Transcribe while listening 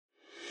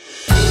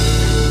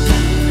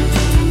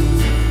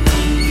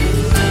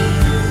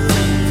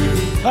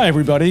Hi,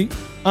 everybody.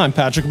 I'm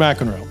Patrick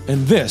McEnroe,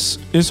 and this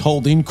is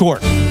Holding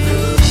Court.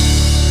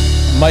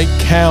 Mike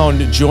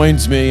Cound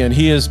joins me, and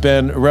he has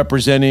been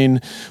representing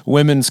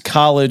women's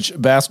college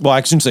basketball.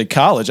 I shouldn't say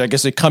college. I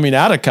guess coming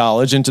out of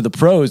college into the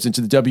pros,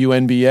 into the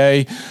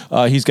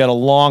WNBA. He's got a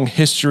long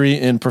history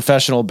in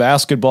professional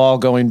basketball,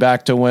 going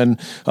back to when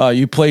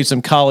you played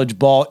some college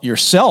ball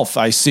yourself,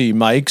 I see,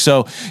 Mike.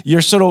 So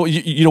you're sort of,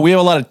 we have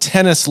a lot of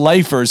tennis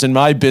lifers in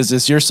my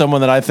business. You're someone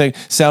that I think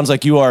sounds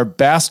like you are a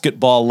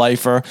basketball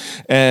lifer,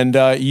 and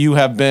you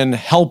have been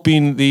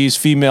helping these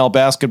female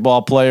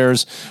basketball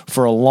players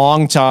for a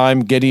long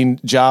time, getting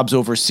jobs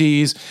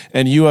overseas,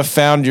 and you have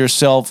found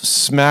yourself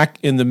smack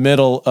in the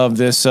middle of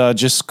this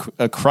just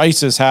a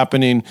crisis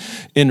happening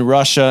in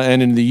Russia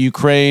and in the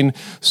Ukraine.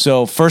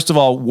 So first of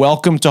all,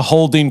 welcome to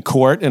Holding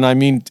Court, and I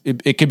mean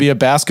it could be a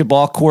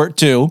basketball court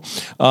too.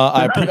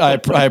 I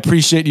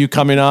appreciate you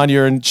coming on.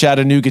 You're in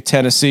Chattanooga,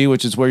 Tennessee,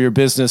 which is where your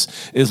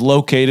business is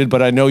located,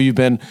 but I know you've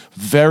been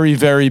very,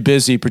 very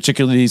busy,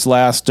 particularly these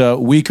last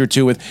week or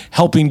two, with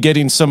helping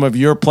getting some of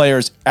your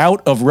players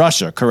out of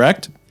Russia,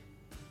 correct?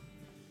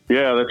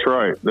 Yeah, that's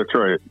right. That's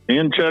right.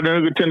 In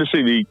Chattanooga,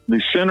 Tennessee,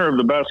 the center of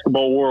the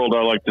basketball world,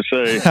 I like to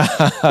say.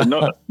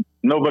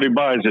 Nobody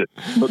buys it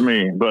but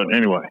me. But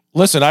anyway.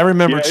 Listen, I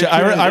remember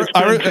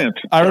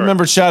I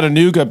remember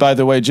Chattanooga, by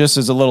the way, just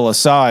as a little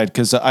aside,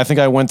 because I think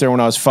I went there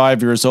when I was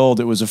 5 years old.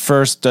 It was the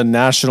first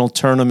national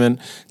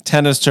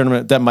tennis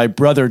tournament that my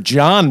brother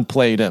John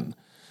played in.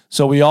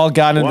 So we all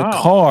got in the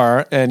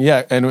car, and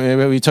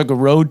we took a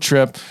road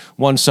trip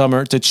one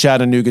summer to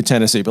Chattanooga,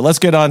 Tennessee. But let's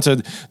get on to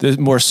the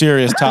more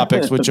serious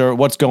topics, which are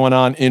what's going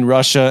on in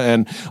Russia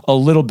and a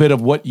little bit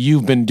of what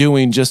you've been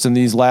doing just in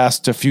these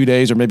last few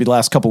days, or maybe the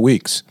last couple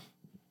weeks.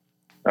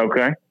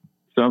 Okay,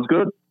 sounds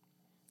good.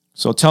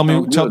 So tell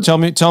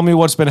me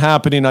what's been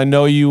happening. I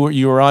know you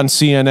were on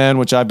CNN,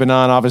 which I've been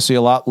on obviously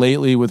a lot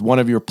lately, with one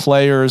of your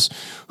players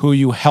who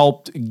you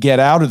helped get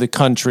out of the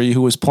country,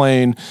 who was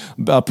playing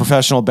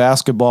professional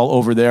basketball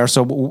over there.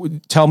 So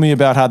tell me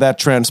about how that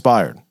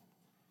transpired.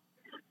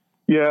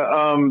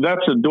 Yeah,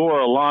 that's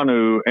Adora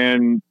Alanu.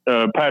 And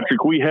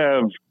Patrick, we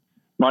have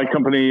my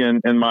company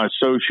and my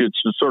associates,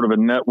 sort of a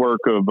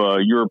network of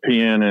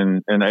European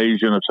and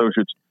Asian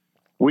associates.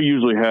 We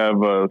usually have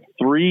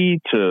 3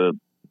 to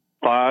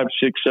 5,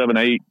 6, 7,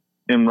 8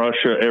 in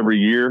Russia every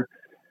year.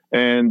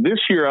 And this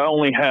year I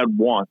only had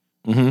one.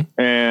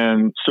 Mm-hmm.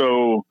 And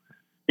so,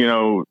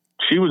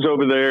 she was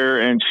over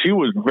there and she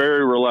was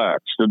very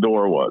relaxed.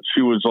 Adora was.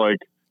 She was like,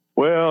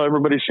 well,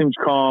 everybody seems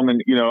calm.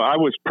 And, I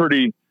was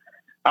pretty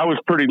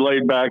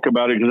laid back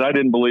about it because I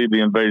didn't believe the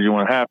invasion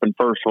would happen.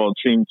 First of all, it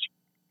seems,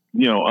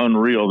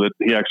 unreal that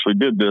he actually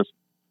did this.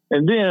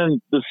 And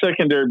then the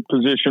secondary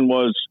position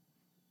was,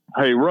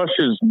 hey,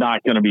 Russia's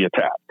not going to be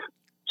attacked.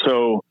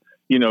 So,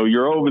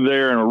 you're over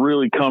there in a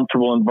really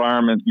comfortable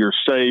environment. You're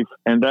safe.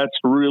 And that's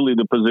really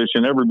the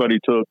position everybody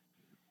took.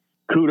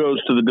 Kudos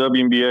to the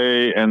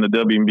WNBA and the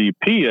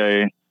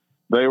WNBPA.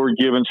 They were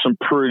given some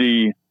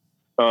pretty,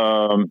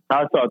 I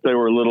thought they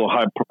were a little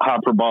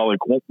hyperbolic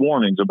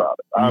warnings about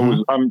it.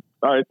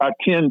 Mm-hmm. I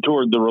tend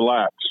toward the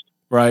relaxed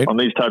on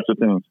these types of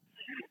things.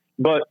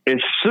 But as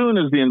soon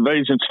as the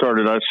invasion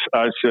started,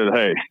 I said,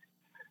 hey,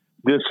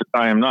 this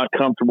I am not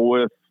comfortable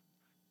with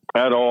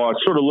at all. I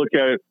sort of look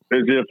at it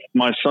as if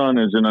my son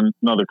is in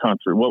another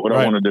country. What would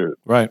I want to do?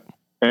 Right.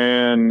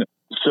 And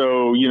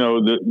so,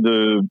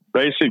 the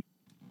basic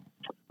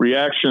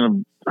reaction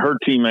of her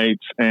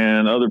teammates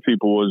and other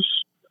people was,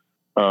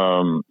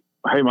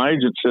 hey, my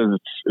agent says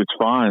it's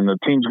fine. The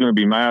team's going to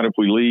be mad if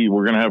we leave.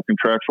 We're going to have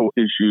contractual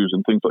issues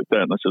and things like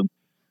that. And I said,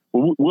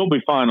 well, we'll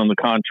be fine on the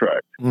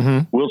contract.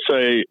 Mm-hmm. We'll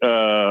say,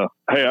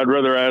 hey, I'd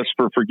rather ask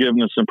for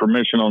forgiveness and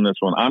permission on this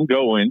one. I'm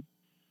going.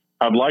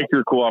 I'd like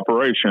your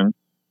cooperation.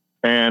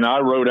 And I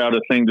wrote out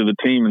a thing to the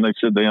team, and they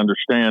said they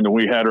understand, and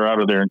we had her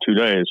out of there in 2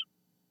 days.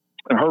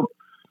 And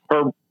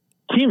her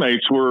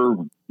teammates were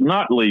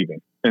not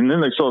leaving. And then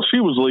they saw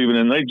she was leaving,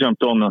 and they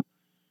jumped on the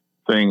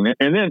thing.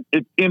 And then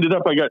it ended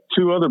up I got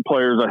 2 other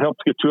players. I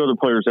helped get 2 other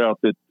players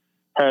out that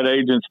had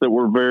agents that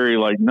were very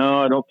like,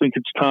 no, I don't think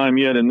it's time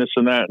yet, and this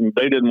and that. And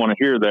they didn't want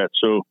to hear that.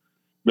 So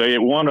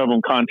one of them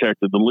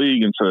contacted the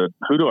league and said,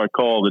 who do I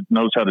call that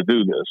knows how to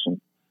do this?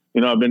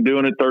 And, I've been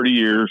doing it 30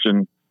 years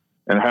and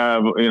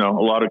have, a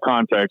lot of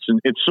contacts.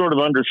 And it's sort of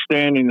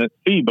understanding that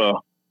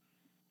FIBA,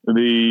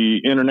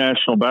 the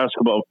International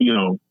Basketball,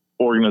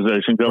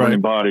 organization,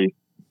 governing body,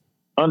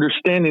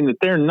 understanding that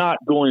they're not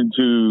going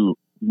to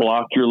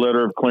block your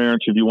letter of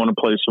clearance if you want to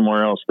play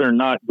somewhere else. They're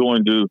not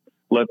going to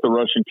let the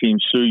Russian team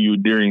sue you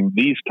during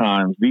these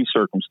times, these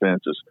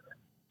circumstances.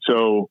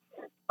 So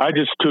I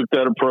just took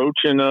that approach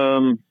and,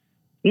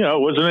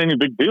 it wasn't any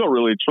big deal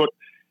really. It's what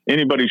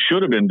anybody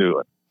should have been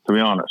doing, to be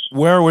honest.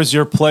 Where was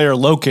your player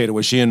located?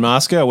 Was she in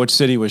Moscow? Which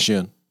city was she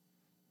in?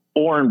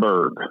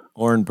 Orenburg.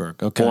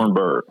 Okay.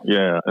 Orenburg.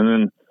 Yeah.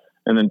 And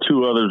then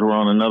 2 others were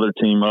on another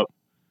team up.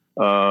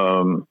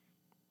 I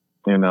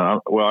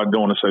don't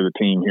want to say the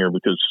team here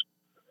because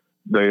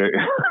they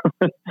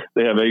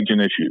they have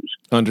agent issues.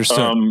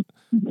 Understood.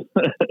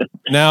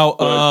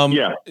 Now,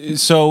 yeah.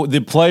 So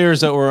the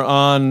players that were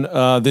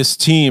on this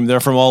team, they're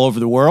from all over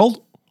the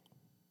world?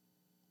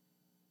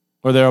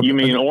 Or they're, you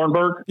mean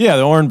Orenburg? Yeah,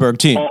 the Orenburg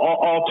team.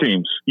 All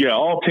teams. Yeah,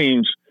 all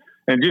teams.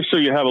 And just so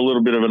you have a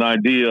little bit of an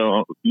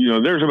idea,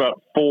 there's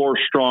about 4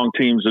 strong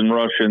teams in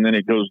Russia, and then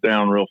it goes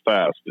down real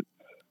fast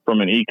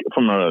from an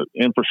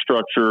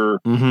infrastructure,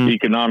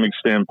 economic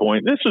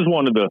standpoint. This is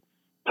one of the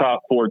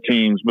top 4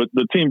 teams, but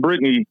the team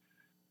Brittany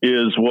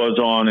was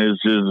on is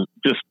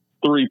just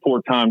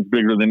 3-4 times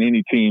bigger than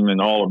any team in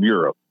all of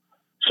Europe.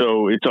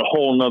 So it's a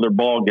whole nother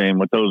ball game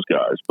with those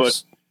guys.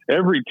 But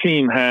every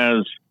team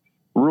has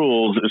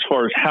rules as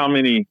far as how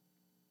many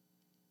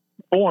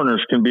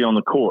foreigners can be on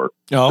the court.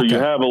 Oh, okay. So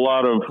you have a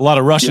lot of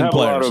Russian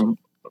players.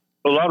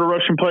 A lot of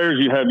Russian players.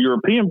 You have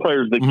European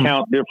players that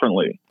count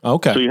differently.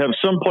 Okay. So you have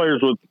some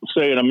players with,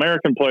 say, an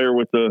American player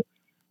with the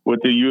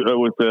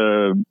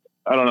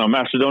I don't know,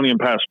 Macedonian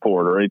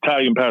passport or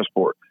Italian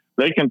passport.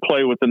 They can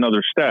play with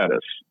another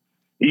status.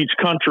 Each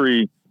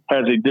country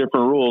has a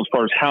different rule as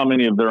far as how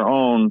many of their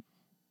own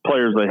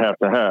players they have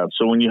to have.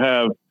 So when you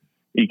have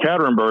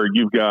Ekaterinburg,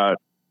 you've got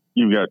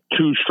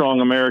 2 strong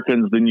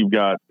Americans, then you've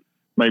got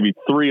maybe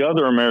 3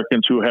 other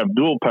Americans who have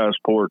dual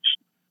passports,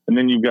 and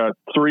then you've got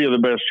 3 of the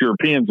best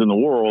Europeans in the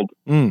world,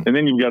 and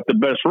then you've got the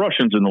best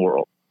Russians in the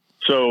world.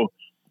 So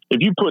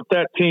if you put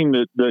that team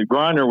that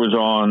Griner was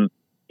on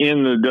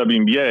in the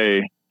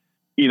WNBA,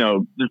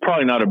 there's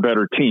probably not a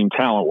better team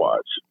talent-wise.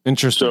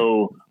 Interesting.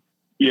 So,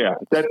 yeah,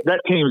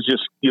 that team's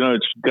just,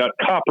 it's got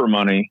copper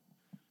money,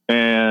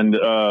 and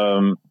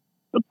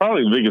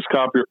probably the biggest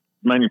copper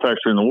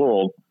manufacturer in the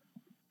world.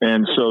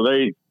 And so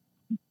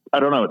I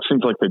don't know, it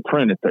seems like they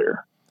print it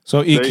there.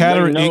 So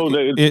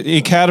Ekaterinburg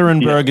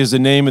is the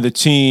name of the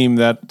team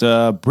that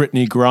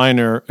Brittany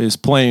Griner is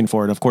playing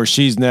for. And, of course,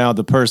 she's now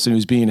the person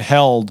who's being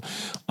held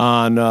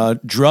on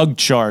drug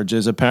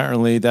charges.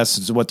 Apparently,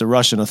 that's what the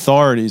Russian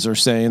authorities are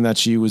saying, that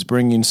she was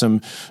bringing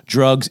some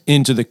drugs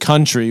into the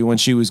country when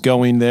she was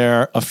going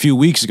there a few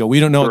weeks ago.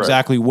 We don't know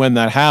exactly when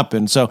that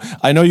happened. So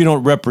I know you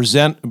don't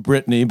represent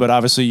Brittany, but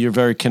obviously you're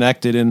very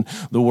connected in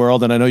the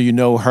world, and I know you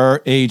know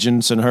her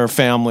agents and her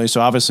family.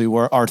 So obviously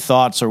our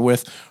thoughts are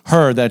with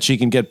her that she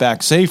can get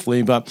back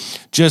safely. But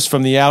just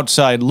from the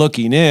outside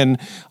looking in,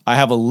 I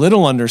have a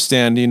little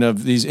understanding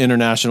of these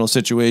international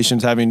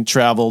situations, having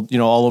traveled,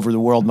 all over the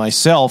world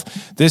myself.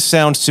 This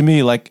sounds to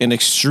me like an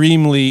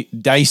extremely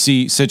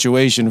dicey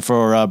situation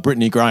for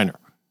Brittany Griner.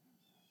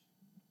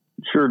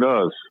 Sure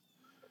does.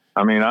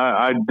 I mean,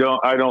 I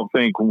don't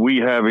think we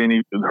have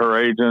her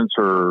agents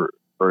or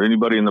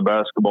anybody in the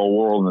basketball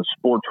world and the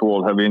sports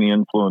world have any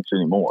influence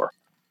anymore.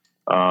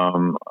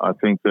 I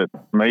think that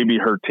maybe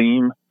her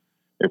team,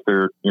 if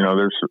they're,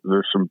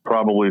 there's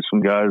probably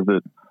some guys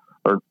that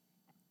are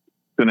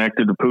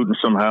connected to Putin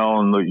somehow,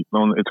 and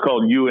it's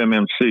called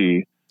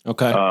UMMC.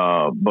 Okay.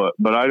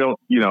 But I don't,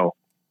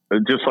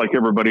 just like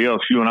everybody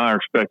else, you and I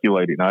are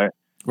speculating.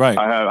 Right.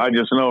 I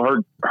just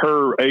know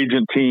her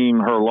agent team,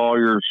 her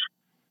lawyers,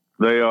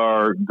 they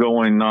are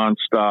going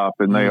nonstop,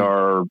 and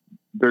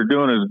they're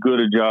doing as good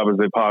a job as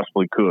they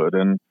possibly could.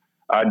 And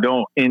I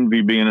don't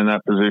envy being in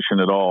that position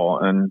at all.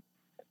 And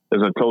as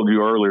I told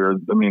you earlier,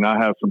 I mean, I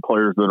have some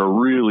players that are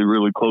really,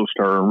 really close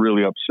to her and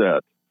really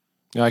upset.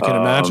 I can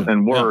imagine.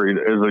 And worried,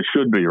 as they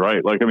should be,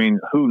 right? Like, I mean,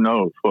 who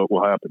knows what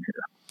will happen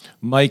here?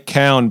 Mike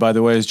Cound, by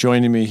the way, is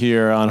joining me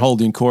here on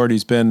Holding Court.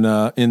 He's been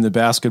in the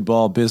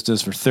basketball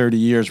business for 30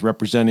 years,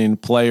 representing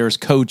players,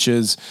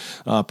 coaches,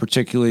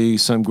 particularly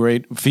some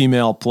great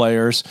female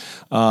players.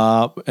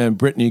 And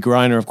Brittany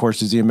Griner, of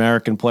course, is the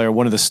American player,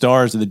 one of the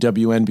stars of the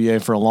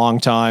WNBA for a long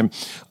time.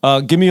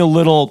 Give me a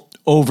little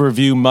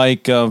overview,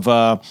 Mike,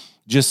 of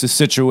just a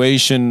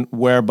situation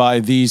whereby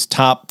these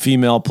top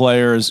female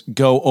players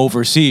go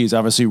overseas.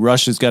 Obviously,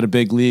 Russia's got a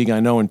big league, I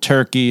know, in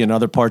Turkey and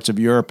other parts of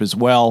Europe as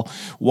well.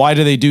 Why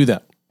do they do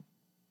that?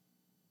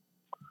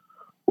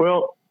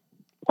 Well,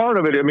 part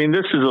of it, I mean,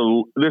 this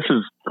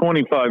is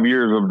 25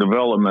 years of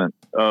development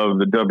of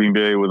the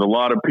WNBA with a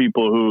lot of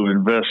people who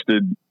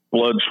invested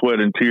blood, sweat,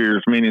 and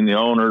tears, meaning the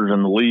owners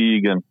and the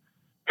league, and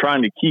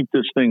trying to keep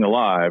this thing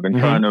alive and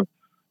trying to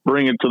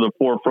bring it to the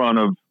forefront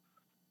of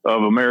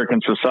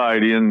American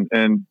society and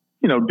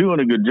doing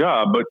a good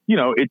job, but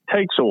it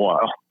takes a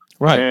while.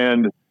 Right.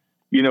 And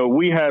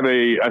we have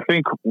I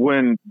think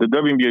when the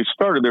WNBA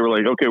started, they were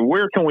like, okay,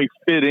 where can we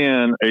fit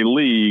in a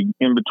league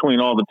in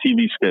between all the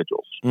TV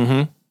schedules?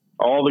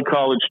 All the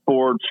college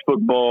sports,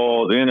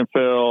 football, the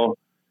NFL,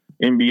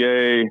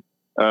 NBA,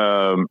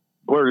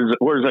 where is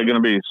that going to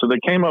be? So they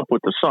came up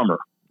with the summer.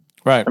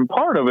 Right. And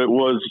part of it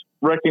was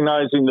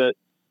recognizing that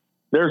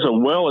there's a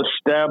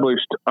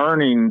well-established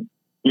earning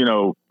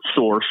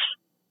source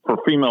for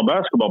female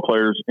basketball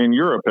players in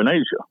Europe and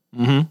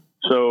Asia.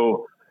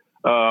 So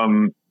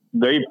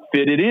they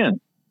fit it in.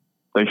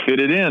 They fit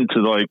it in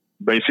to like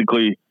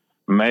basically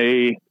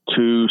May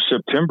to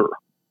September,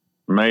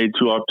 May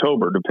to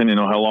October, depending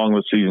on how long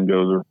the season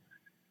goes.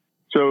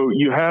 So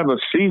you have a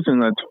season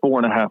that's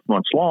 4.5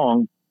 months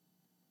long.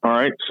 All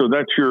right. So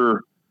that's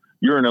you're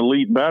an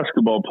elite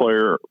basketball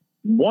player.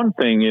 One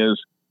thing is,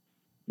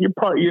 you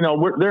probably,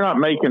 they're not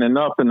making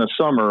enough in the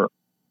summer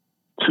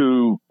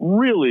to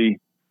really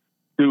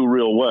do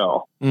real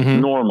well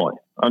normally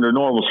under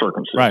normal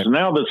circumstances. Right.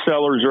 Now the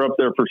salaries are up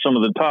there for some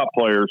of the top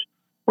players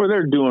where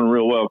they're doing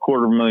real well,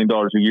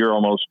 $250,000 a year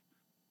almost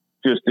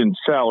just in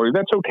salary.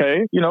 That's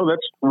okay.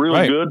 That's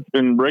really good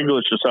in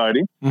regular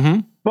society,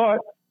 but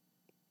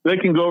they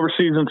can go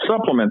overseas and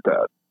supplement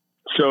that.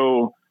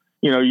 So,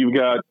 you've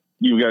got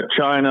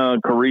China,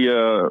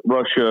 Korea,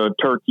 Russia,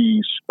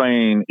 Turkey,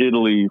 Spain,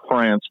 Italy,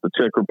 France, the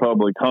Czech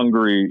Republic,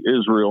 Hungary,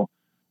 Israel,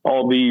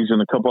 all these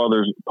and a couple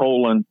others,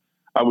 Poland,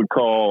 I would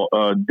call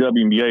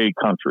WNBA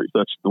countries.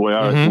 That's the way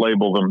I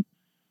label them.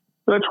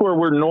 That's where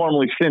we're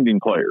normally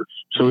sending players.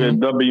 So we have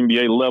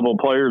WNBA level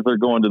players that are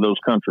going to those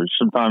countries.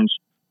 Sometimes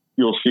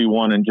you'll see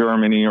one in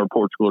Germany or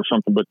Portugal or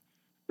something, but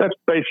that's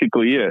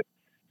basically it.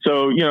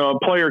 So, a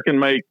player can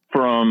make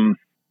from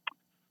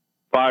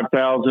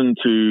 $5,000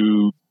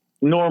 to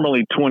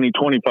normally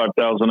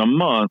 $25,000 a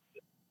month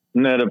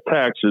net of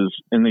taxes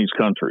in these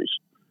countries.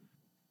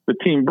 The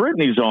team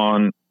Brittany's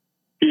on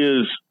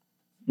is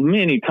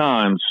many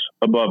times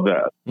above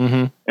that.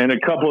 And a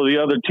couple of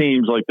the other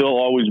teams, like there'll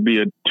always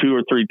be 2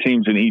 or 3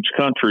 teams in each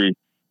country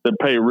that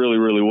pay really,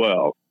 really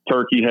well.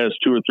 Turkey has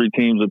 2 or 3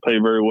 teams that pay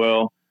very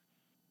well.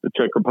 The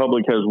Czech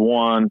Republic has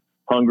 1.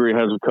 Hungary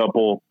has a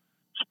couple.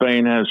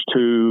 Spain has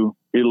 2.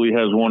 Italy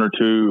has 1 or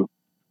 2.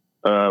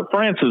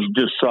 France is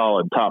just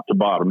solid top to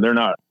bottom. They're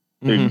not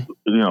big,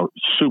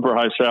 super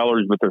high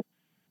salaries, but they're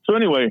so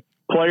anyway.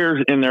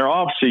 Players in their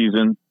off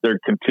season, they're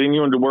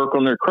continuing to work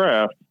on their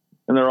craft,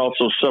 and they're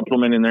also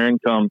supplementing their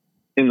income.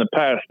 In the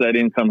past, that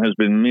income has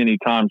been many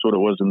times what it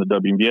was in the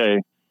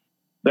WNBA.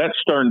 That's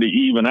starting to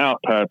even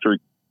out,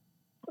 Patrick,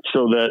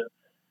 so that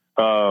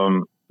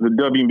the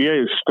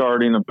WNBA is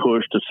starting to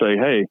push to say,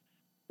 hey,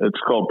 it's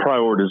called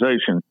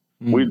prioritization.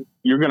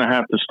 You're going to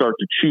have to start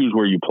to choose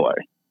where you play.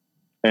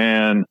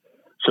 And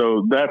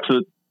so that's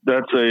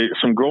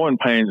some growing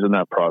pains in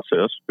that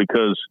process,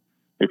 because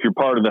if you're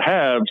part of the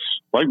haves,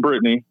 like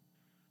Brittany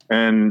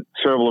and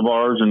several of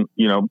ours, and,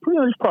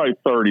 there's probably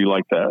 30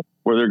 like that,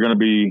 where they're going to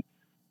be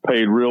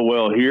paid real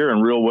well here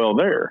and real well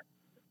there.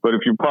 But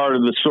if you're part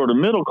of the sort of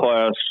middle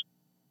class,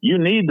 you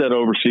need that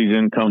overseas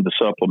income to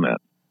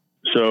supplement.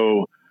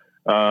 So,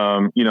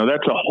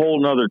 that's a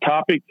whole nother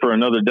topic for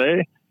another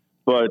day,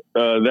 but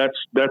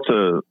that's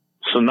a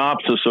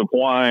synopsis of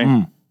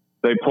why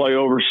they play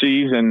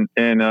overseas. And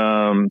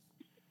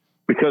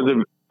because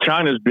of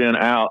China's been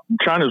out,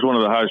 China's one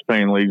of the highest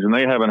paying leagues, and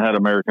they haven't had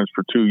Americans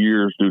for 2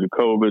 years due to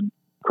COVID.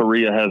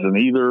 Korea hasn't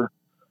either.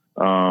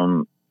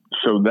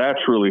 So that's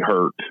really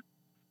hurt.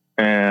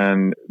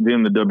 And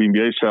then the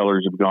WNBA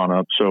salaries have gone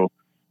up. So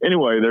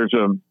anyway, there's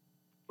a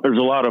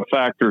lot of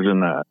factors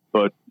in that,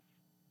 but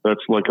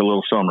that's like a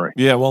little summary.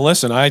 Yeah. Well,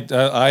 listen,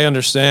 I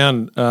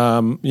understand,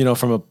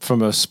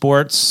 from a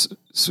sports,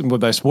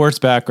 with my sports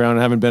background,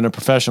 I haven't been a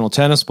professional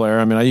tennis player.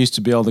 I mean, I used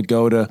to be able to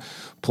go to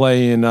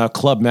play in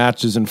club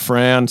matches in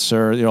France,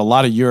 or, a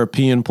lot of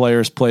European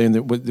players play in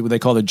what they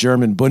call the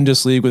German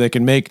Bundesliga, where they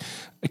can make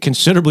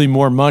considerably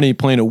more money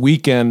playing a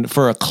weekend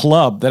for a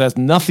club that has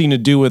nothing to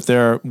do with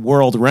their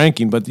world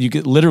ranking, but you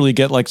literally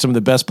get like some of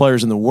the best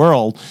players in the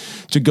world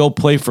to go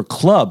play for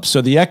clubs. So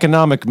the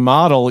economic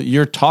model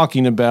you're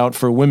talking about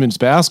for women's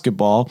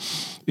basketball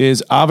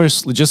is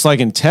obviously just like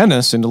in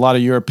tennis in a lot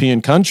of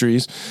European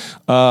countries,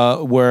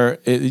 where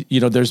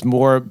there's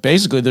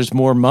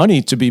more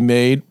money to be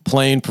made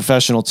playing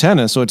professional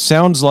tennis. So it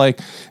sounds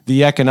like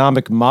the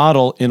economic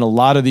model in a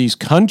lot of these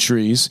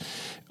countries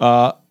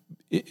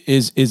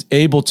is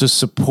able to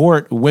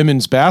support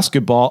women's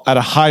basketball at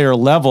a higher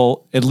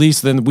level, at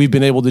least than we've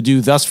been able to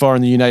do thus far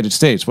in the United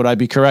States. Would I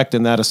be correct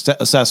in that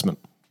assessment?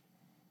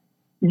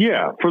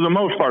 Yeah, for the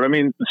most part. I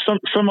mean,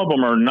 some of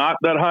them are not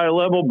that high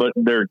level, but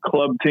they're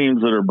club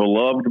teams that are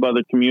beloved by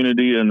the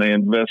community, and they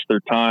invest their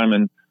time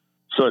and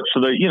such. So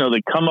they,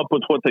 they come up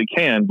with what they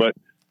can. But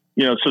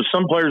so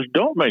some players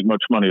don't make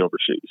much money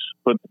overseas,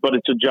 but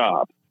it's a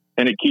job,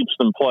 and it keeps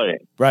them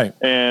playing. Right.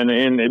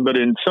 But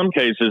in some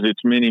cases,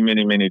 it's many,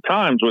 many, many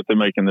times what they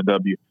make in the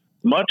W.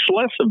 Much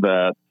less of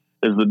that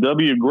as the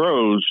W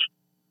grows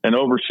and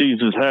overseas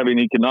is having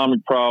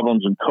economic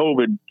problems, and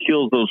COVID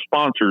kills those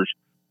sponsors.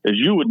 As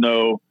you would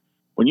know,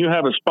 when you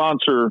have a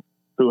sponsor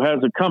who has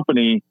a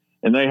company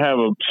and they have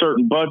a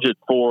certain budget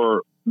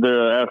for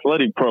the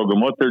athletic program,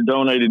 what they're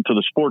donating to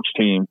the sports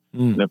team,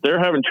 and if they're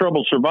having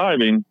trouble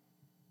surviving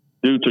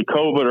due to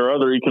COVID or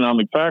other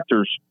economic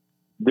factors,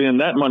 then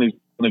that money's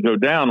going to go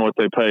down what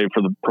they pay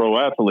for the pro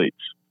athletes.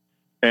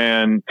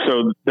 And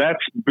so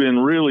that's been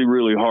really,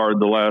 really hard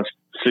the last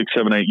 6,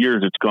 7, 8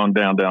 years. It's gone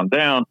down, down,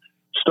 down,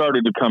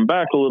 started to come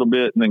back a little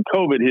bit, and then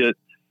COVID hit,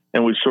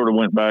 and we sort of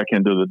went back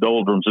into the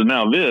doldrums. And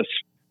now this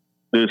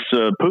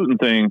Putin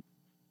thing,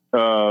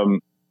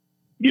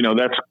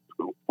 that's,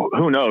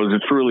 who knows?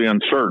 It's really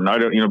uncertain.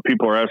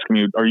 People are asking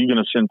me, are you going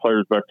to send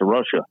players back to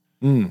Russia?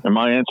 And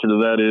my answer to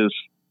that is,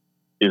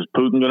 is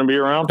Putin going to be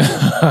around?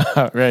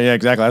 Right, yeah,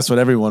 exactly. That's what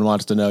everyone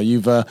wants to know.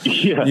 You've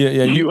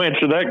you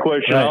answer that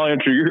question, right. I'll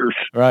answer yours.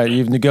 Right,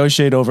 you've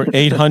negotiated over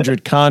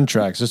 800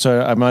 contracts.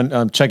 So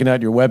I'm checking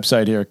out your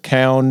website here,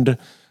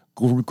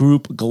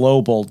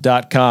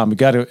 CoundGroupGlobal.com. You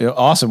got an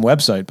awesome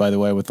website, by the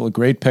way, with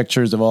great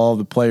pictures of all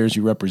the players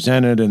you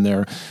represented and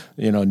their,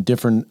 in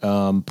different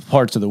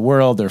parts of the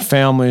world, their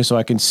families. So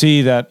I can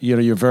see that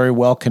you're very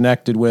well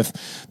connected with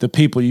the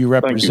people you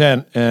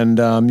represent, and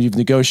you've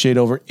negotiated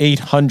over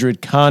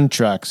 800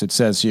 contracts. It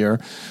says here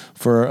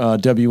for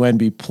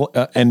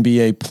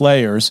NBA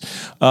players.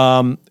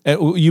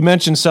 You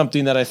mentioned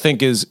something that I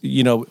think is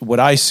what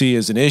I see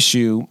as an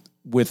issue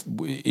with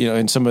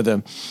in some of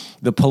the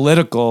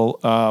political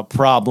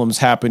problems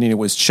happening. It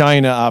was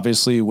China,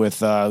 obviously, with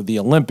the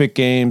Olympic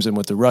Games and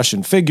with the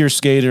Russian figure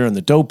skater and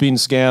the doping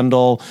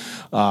scandal.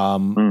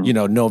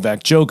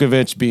 Novak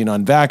Djokovic being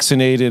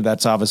unvaccinated.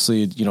 That's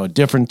obviously a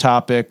different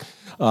topic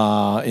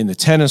in the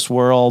tennis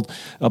world.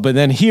 But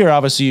then here,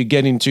 obviously, you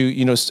get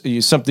into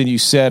something you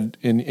said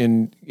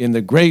in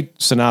the great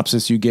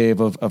synopsis you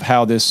gave of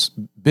how this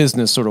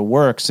business sort of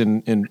works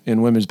in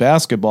women's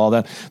basketball,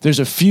 that there's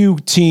a few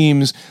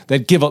teams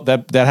that give up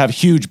that have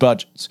huge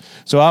budgets.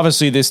 So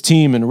obviously this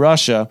team in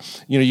Russia,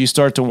 you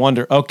start to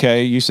wonder,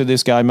 okay, you said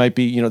this guy might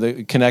be,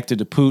 connected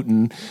to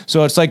Putin.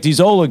 So it's like these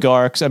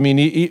oligarchs. I mean,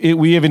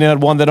 we even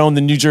had one that owned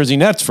the New Jersey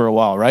Nets for a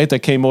while, right? That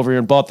came over here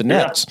and bought the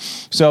Nets.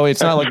 So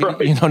it's not like,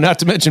 right. Not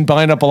to mention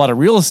buying up a lot of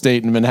real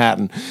estate in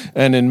Manhattan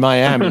and in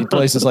Miami,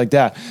 places like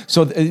that.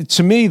 So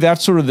to me,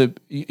 that's sort of the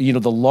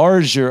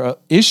larger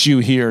issue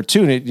here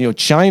too.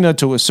 China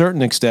to a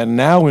certain extent,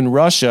 now in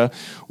Russia,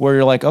 where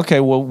you're like, okay,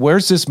 well,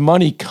 where's this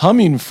money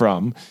coming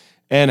from?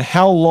 And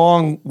how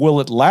long will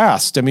it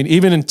last? I mean,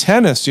 even in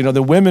tennis,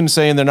 the women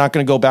saying they're not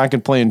going to go back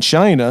and play in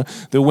China,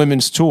 the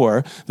women's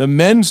tour. The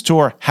men's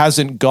tour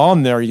hasn't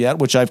gone there yet,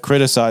 which I've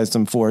criticized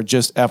them for,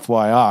 just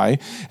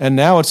FYI. And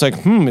now it's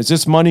like, is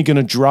this money going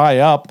to dry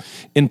up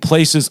in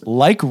places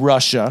like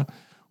Russia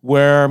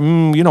where,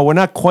 we're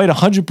not quite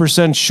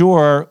 100%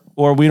 sure,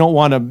 or we don't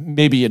want to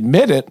maybe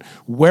admit it,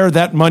 where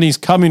that money's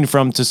coming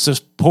from to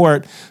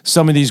support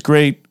some of these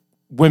great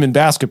women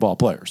basketball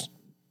players?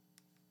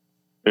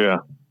 Yeah.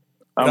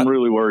 I'm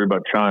really worried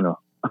about China.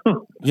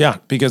 Yeah,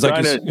 because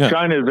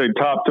China is a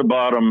top to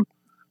bottom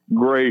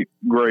great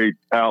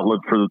outlet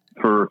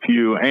for a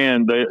few,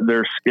 and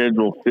their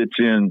schedule fits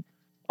in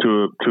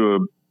to a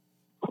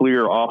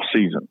clear off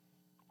season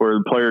where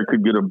the player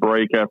could get a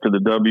break after the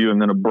W and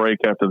then a break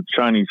after the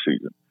Chinese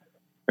season.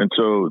 And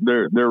so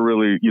they're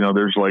really,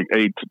 there's like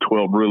 8 to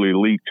 12 really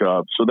elite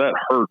jobs. So that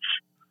hurts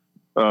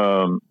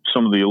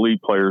some of the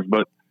elite players.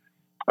 But,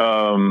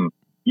 I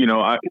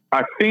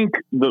think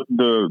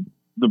the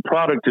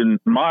product in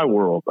my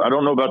world, I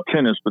don't know about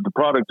tennis, but the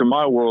product in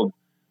my world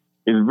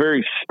is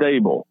very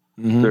stable.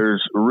 Mm-hmm.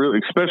 There's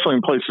really, especially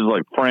in places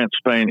like France,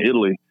 Spain,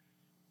 Italy,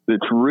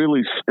 it's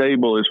really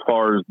stable as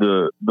far as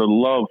the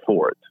love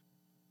for it.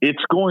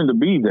 It's going to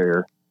be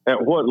there.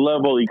 At what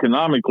level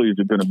economically is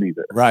it going to be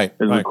there? Right.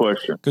 Is the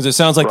question. Because it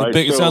sounds like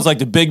it sounds like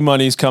the big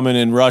money's coming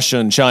in Russia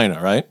and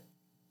China, right?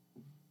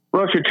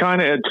 Russia,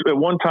 China, at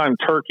one time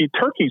Turkey.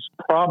 Turkey's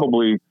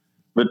probably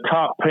the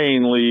top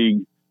paying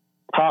league,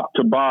 top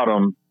to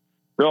bottom.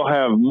 They'll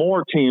have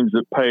more teams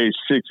that pay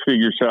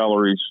 6-figure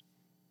salaries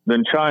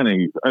than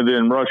China,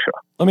 than Russia.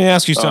 Let me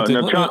ask you something.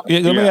 Let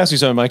me ask you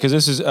something, Mike, because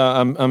this is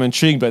I'm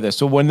intrigued by this.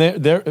 So when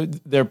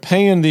they're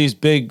paying these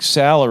big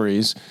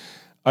salaries,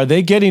 are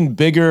they getting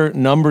bigger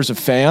numbers of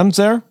fans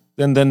there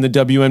than the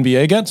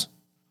WNBA gets?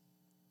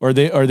 Or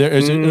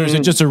is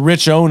it just a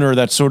rich owner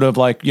that's sort of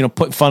like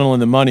funneling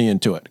the money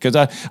into it? Because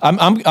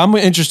I'm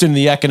interested in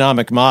the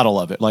economic model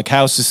of it. Like,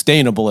 how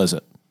sustainable is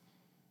it?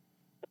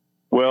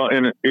 Well,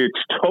 and it's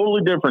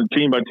totally different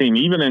team by team.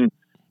 Even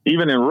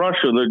in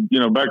Russia,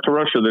 back to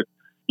Russia, that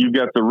you've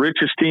got the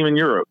richest team in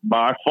Europe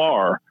by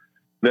far,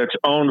 that's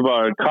owned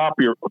by a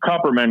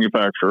copper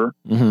manufacturer.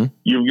 Mm-hmm.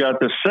 You've got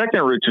the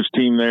second richest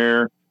team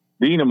there,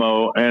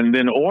 Dynamo, and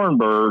then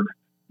Orenburg.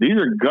 These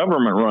are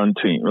government-run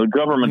teams,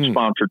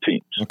 government-sponsored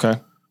teams. Okay.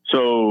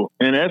 So,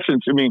 in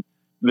essence, I mean,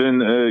 then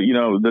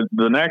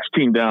the next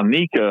team down,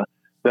 Nika,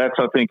 that's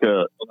I think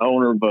an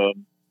owner of a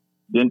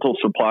dental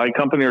supply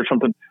company or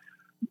something.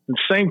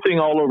 Same thing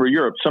all over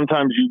Europe.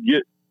 Sometimes you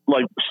get,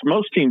 like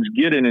most teams,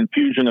 get an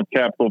infusion of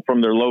capital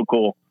from their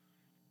local,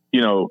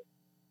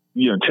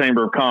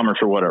 chamber of commerce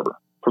or whatever,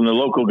 from the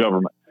local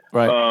government.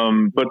 Right.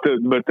 But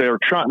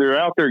they're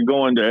out there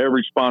going to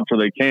every sponsor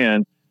they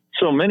can.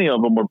 So many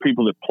of them were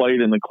people that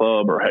played in the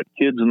club or had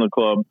kids in the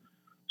club.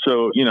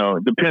 So,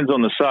 it depends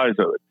on the size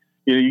of it.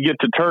 You get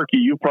to Turkey,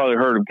 you've probably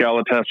heard of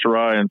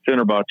Galatasaray and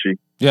Fenerbahce.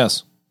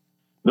 Yes.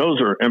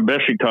 And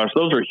Beşiktaş,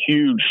 those are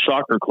huge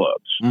soccer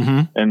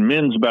clubs and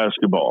men's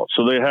basketball.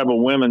 So they have a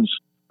women's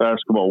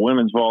basketball,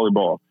 women's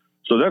volleyball.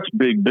 So that's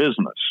big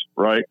business,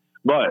 right?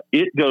 But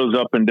it goes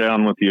up and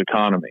down with the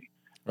economy.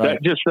 Right.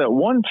 That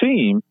one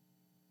team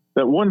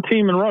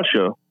in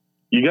Russia,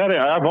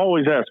 I've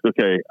always asked,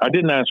 okay, I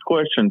didn't ask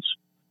questions,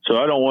 so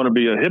I don't want to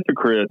be a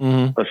hypocrite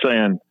by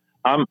saying,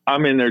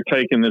 I'm in there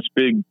taking these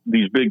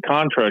big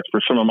contracts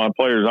for some of my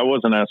players. I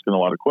wasn't asking a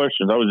lot of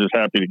questions. I was just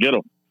happy to get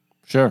them.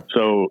 Sure.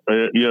 So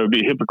it'd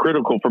be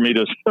hypocritical for me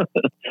to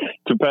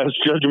to pass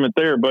judgment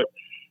there. But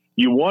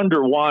you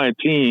wonder why a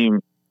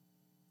team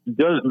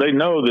they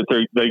know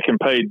that they can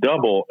pay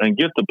double and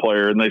get the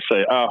player, and they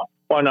say,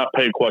 why not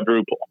pay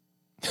quadruple?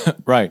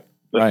 Right.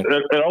 I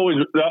always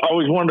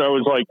wondered. I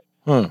was like,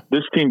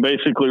 this team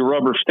basically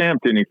rubber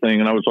stamped anything,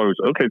 and I was always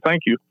okay.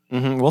 Thank you.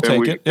 Mm-hmm. We'll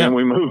take it. Yeah. And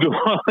we moved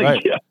along.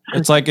 Right. Yeah.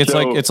 It's like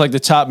the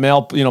top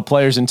male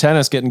players in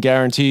tennis getting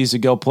guarantees to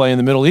go play in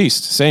the Middle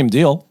East. Same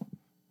deal.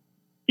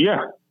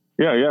 Yeah.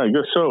 I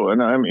guess so.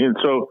 And I mean,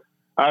 so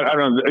I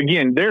don't know.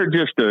 Again, they're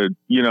just the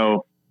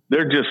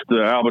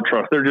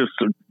albatross. They're just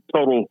a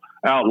total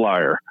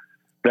outlier.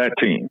 That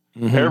team.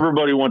 Mm-hmm.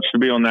 Everybody wants to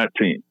be on that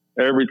team.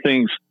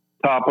 Everything's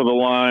top of the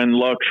line,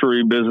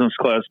 luxury, business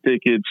class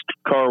tickets,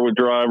 car with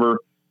driver,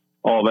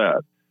 all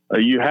that.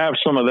 You have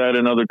some of that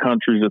in other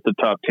countries at the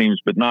top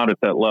teams, but not at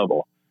that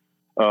level.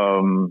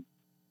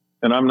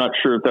 And I'm not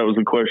sure if that was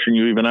the question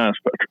you even asked,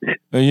 Patrick.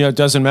 It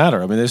doesn't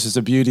matter. I mean, this is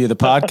the beauty of the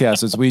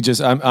podcast. Is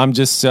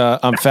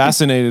I'm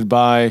fascinated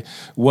by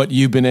what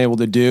you've been able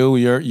to do.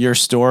 Your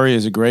story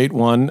is a great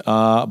one,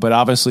 but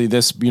obviously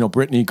this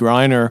Brittany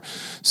Griner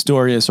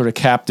story has sort of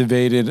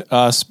captivated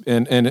us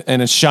and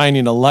is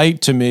shining a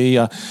light to me.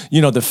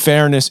 The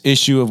fairness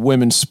issue of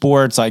women's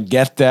sports. I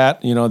get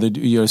that.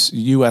 The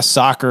U.S.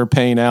 soccer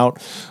paying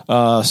out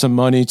some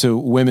money to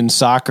women's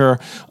soccer.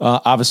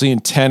 Obviously in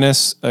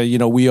tennis,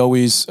 we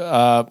always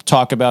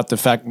talk about the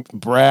fact,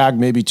 brag,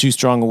 maybe too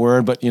strong a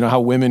word, but how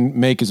women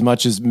make as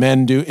much as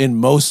men do in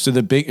most of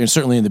the big, and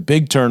certainly in the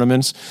big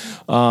tournaments,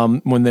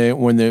 when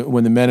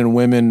the men and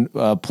women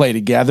play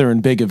together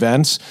in big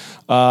events.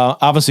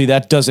 Obviously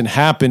that doesn't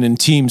happen in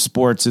team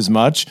sports as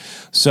much.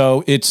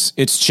 So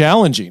it's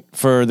challenging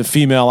for the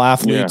female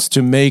athletes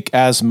to make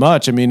as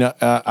much. I mean,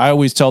 I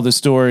always tell the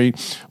story,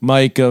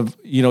 Mike, of,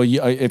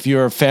 if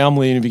you're a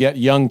family and if you got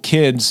young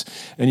kids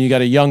and you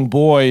got a young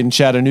boy in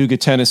Chattanooga,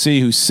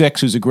 Tennessee, who's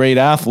 6, who's a great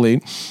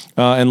athlete,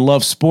 and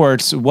loves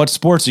sports, what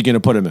sports are you going to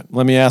put him in?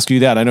 Let me ask you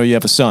that. I know you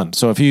have a son.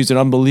 So if he's an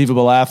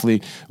unbelievable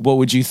athlete, what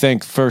would you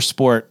think first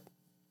sport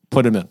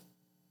put him in?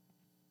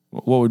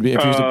 What would be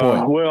if he was a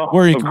boy? Well, of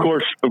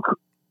course,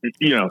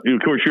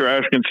 you're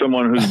asking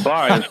someone who's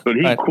biased, but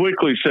he right.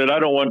 quickly said, "I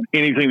don't want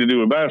anything to do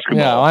with basketball."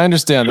 Yeah, I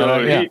understand so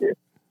that.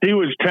 He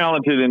was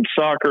talented in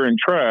soccer and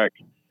track,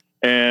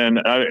 and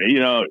I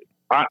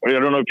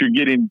don't know if you're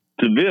getting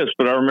to this,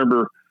 but I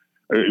remember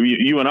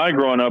you and I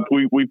growing up,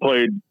 we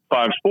played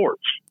 5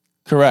 sports.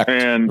 Correct.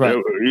 And right.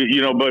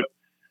 But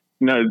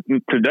now,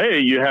 today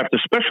you have to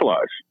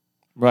specialize.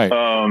 Right.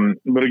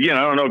 But again,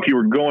 I don't know if you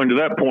were going to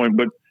that point,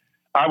 but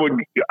I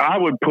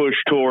would push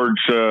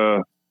towards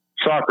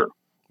soccer.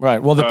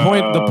 Right. Well, the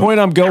point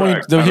I'm going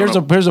here's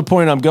a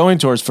point I'm going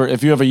towards. For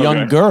if you have a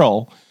young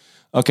girl,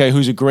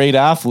 who's a great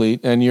athlete,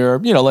 and you're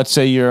let's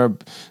say you're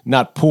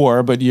not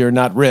poor, but you're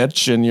not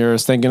rich, and you're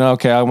thinking,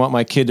 okay, I want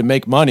my kid to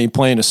make money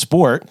playing a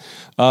sport.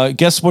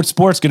 Guess what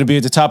sport's going to be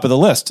at the top of the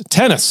list?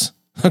 Tennis.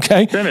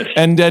 Okay. Tennis.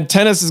 And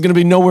tennis is going to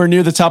be nowhere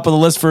near the top of the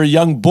list for a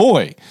young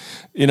boy.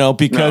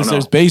 Because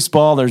there's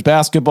baseball, there's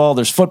basketball,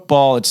 there's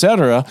football, et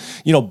cetera.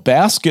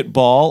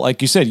 Basketball,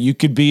 like you said, you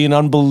could be an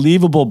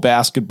unbelievable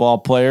basketball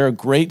player, a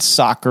great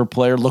soccer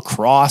player.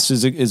 Lacrosse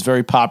is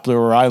very popular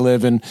where I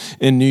live in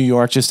New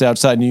York, just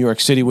outside New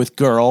York City, with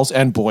girls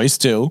and boys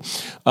too.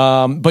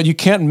 But you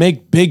can't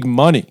make big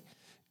money.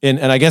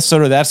 And I guess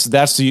sort of that's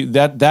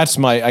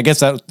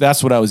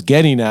what I was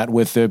getting at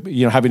with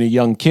having a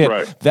young kid.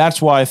 Right. That's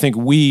why I think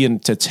we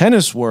into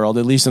tennis world,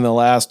 at least in the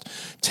last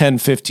 10,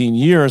 15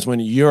 years,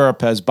 when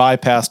Europe has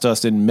bypassed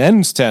us in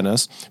men's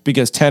tennis,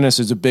 because tennis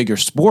is a bigger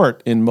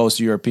sport in most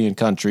European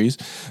countries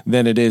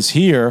than it is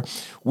here,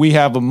 we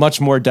have a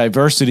much more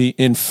diversity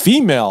in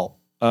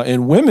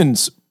in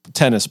women's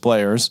tennis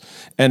players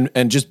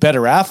and just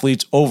better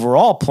athletes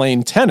overall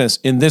playing tennis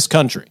in this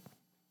country.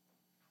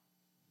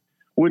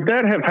 Would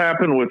that have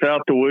happened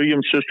without the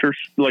Williams sisters?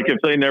 Like if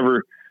they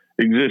never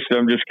existed,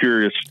 I'm just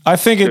curious. I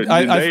think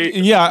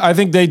I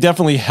think they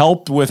definitely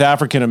helped with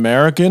African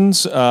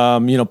Americans.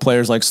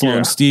 Players like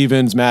Sloane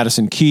Stephens,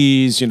 Madison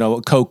Keys,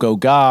 Coco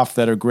Gauff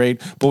that are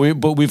great. But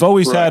we've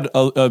always had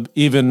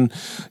even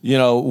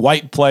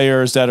white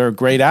players that are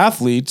great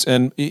athletes,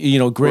 and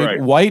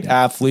great white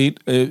athlete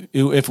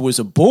who, if it was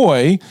a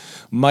boy,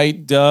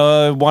 might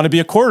want to be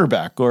a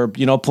quarterback or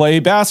play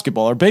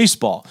basketball or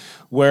baseball.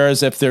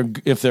 Whereas if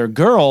they're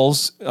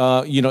girls,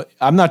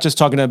 I'm not just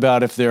talking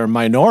about if they're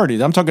minorities.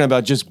 I'm talking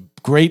about just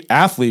great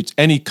athletes,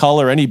 any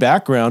color, any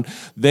background.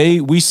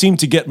 We seem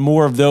to get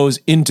more of those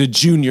into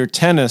junior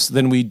tennis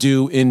than we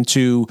do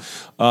into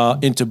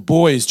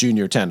boys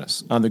junior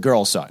tennis on the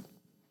girls' side.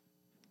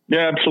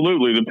 Yeah,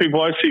 absolutely. The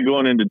people I see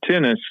going into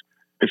tennis,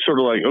 it's sort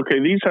of like, okay,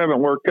 these haven't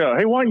worked out.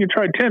 Hey, why don't you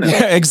try tennis?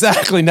 Yeah,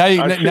 exactly. Now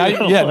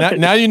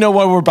you know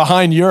why we're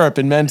behind Europe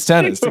in men's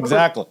tennis.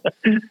 Exactly.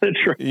 That's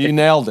right. You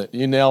nailed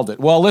it.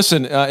 Well,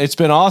 listen, it's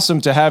been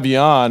awesome to have you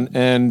on,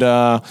 and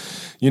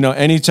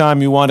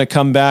anytime you want to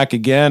come back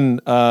again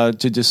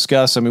to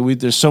discuss. I mean,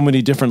 there's so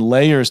many different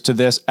layers to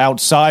this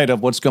outside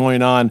of what's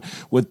going on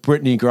with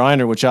Brittany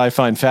Griner, which I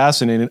find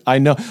fascinating. I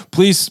know.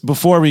 Please,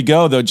 before we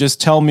go though, just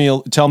tell me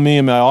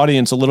and my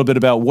audience a little bit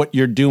about what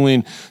you're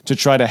doing to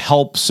try to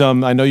help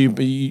some. I know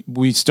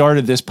we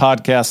started this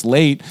podcast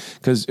late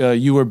because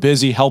you were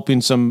busy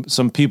helping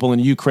some people in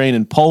Ukraine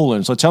and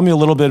Poland. So tell me a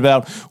little bit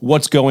about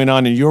what's going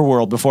on in your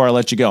world before I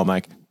let you go,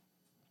 Mike.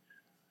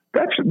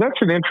 That's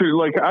an interesting.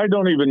 Like, I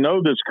don't even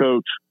know this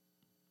coach.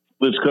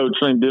 This coach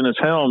named Dennis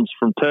Helms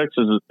from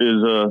Texas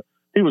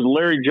he was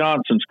Larry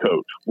Johnson's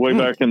coach way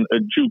back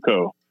at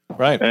JUCO.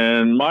 Right.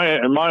 And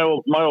my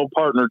old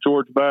partner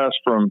George Bass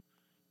from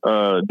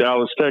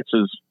Dallas,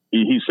 Texas.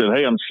 He said,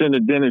 "Hey, I'm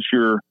sending Dennis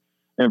your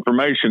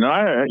information."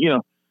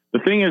 The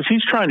thing is,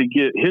 he's trying to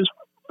get his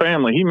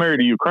family. He married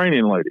a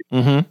Ukrainian lady,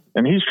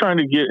 and he's trying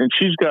to get. And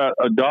she's got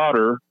a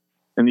daughter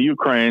in the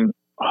Ukraine,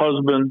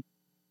 husband,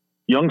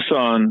 young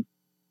son,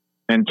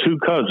 and two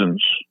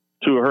cousins,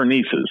 two of her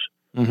nieces.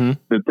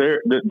 That's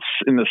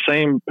in the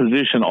same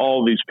position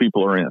all these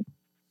people are in.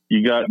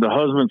 You got the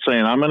husband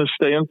saying, "I'm going to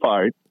stay and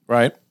fight,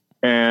 right?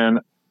 And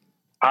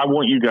I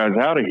want you guys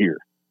out of here."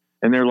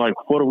 And they're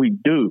like, "What do we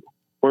do?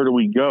 Where do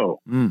we go?"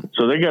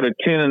 So they got a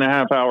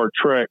 10.5-hour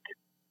trek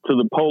to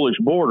the Polish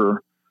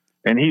border.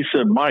 And he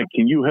said, "Mike,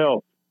 can you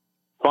help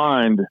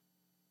find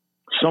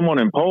someone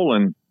in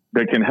Poland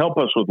that can help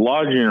us with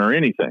lodging or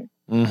anything?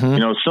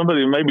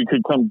 Somebody maybe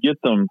could come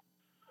get them."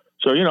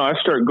 So, I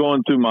start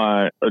going through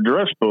my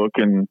address book,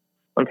 and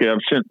okay,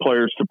 I've sent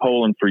players to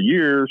Poland for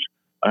years.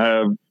 I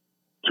have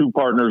two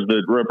partners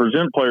that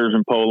represent players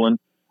in Poland.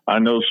 I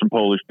know some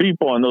Polish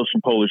people. I know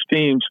some Polish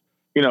teams,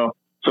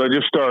 so I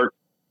just start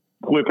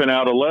whipping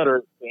out a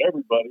letter to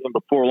everybody. And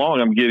before long,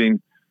 I'm getting,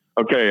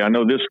 okay, I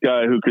know this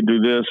guy who could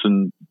do this,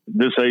 and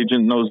this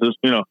agent knows this,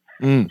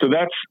 So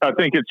I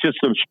think it's just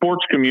the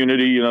sports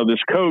community.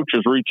 This coach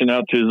is reaching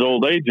out to his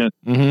old agent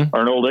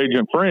or an old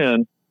agent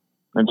friend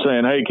and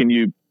saying, "Hey, can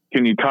you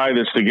tie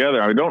this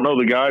together?" I don't know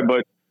the guy,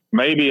 but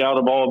maybe out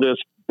of all this,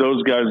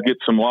 those guys get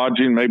some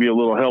lodging, maybe a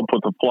little help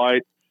with the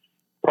flight.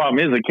 Problem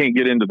is, they can't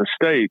get into the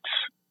States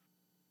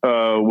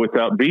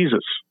without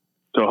visas.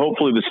 So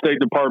hopefully the State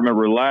Department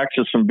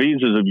relaxes some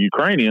visas of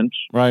Ukrainians,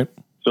 right,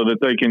 so that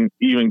they can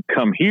even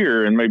come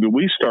here, and maybe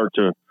we start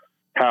to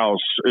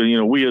house,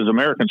 we as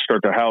Americans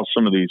start to house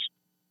some of these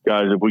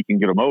guys if we can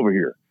get them over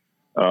here,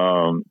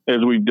 as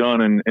we've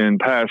done in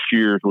past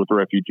years with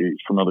refugees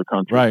from other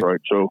countries,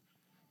 right? So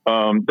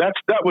that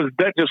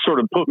just sort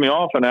of put me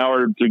off an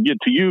hour to get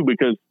to you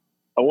because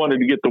I wanted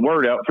to get the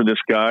word out for this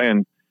guy,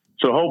 and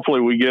so hopefully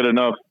we get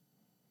enough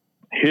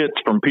hits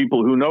from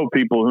people who know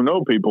people who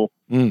know people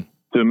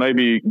to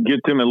maybe get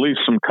them at least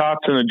some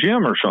cots in a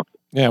gym or something.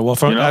 Yeah, well,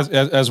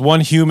 as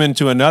one human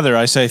to another,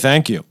 I say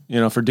thank you,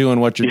 for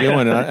doing what you're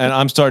doing, and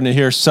I'm starting to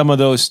hear some of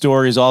those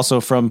stories also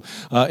from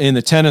in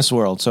the tennis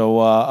world. So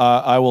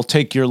I will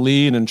take your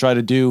lead and try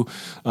to do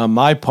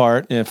my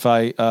part if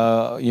I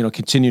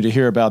continue to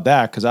hear about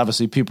that, because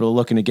obviously people are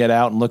looking to get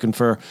out and looking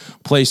for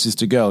places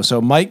to go.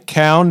 So Mike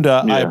Cound,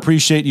 I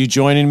appreciate you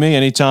joining me.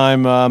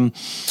 Anytime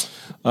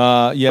you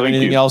have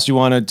anything else you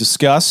want to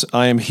discuss,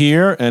 I am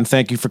here, and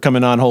thank you for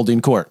coming on Holding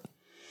Court.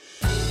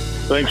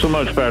 Thanks so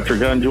much,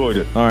 Patrick. I enjoyed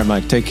it. All right,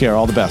 Mike. Take care.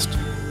 All the best.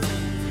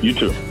 You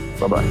too.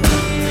 Bye-bye.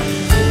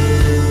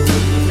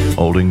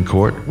 Holding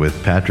Court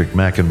with Patrick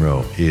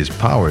McEnroe is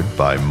powered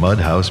by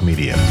Mudhouse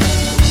Media.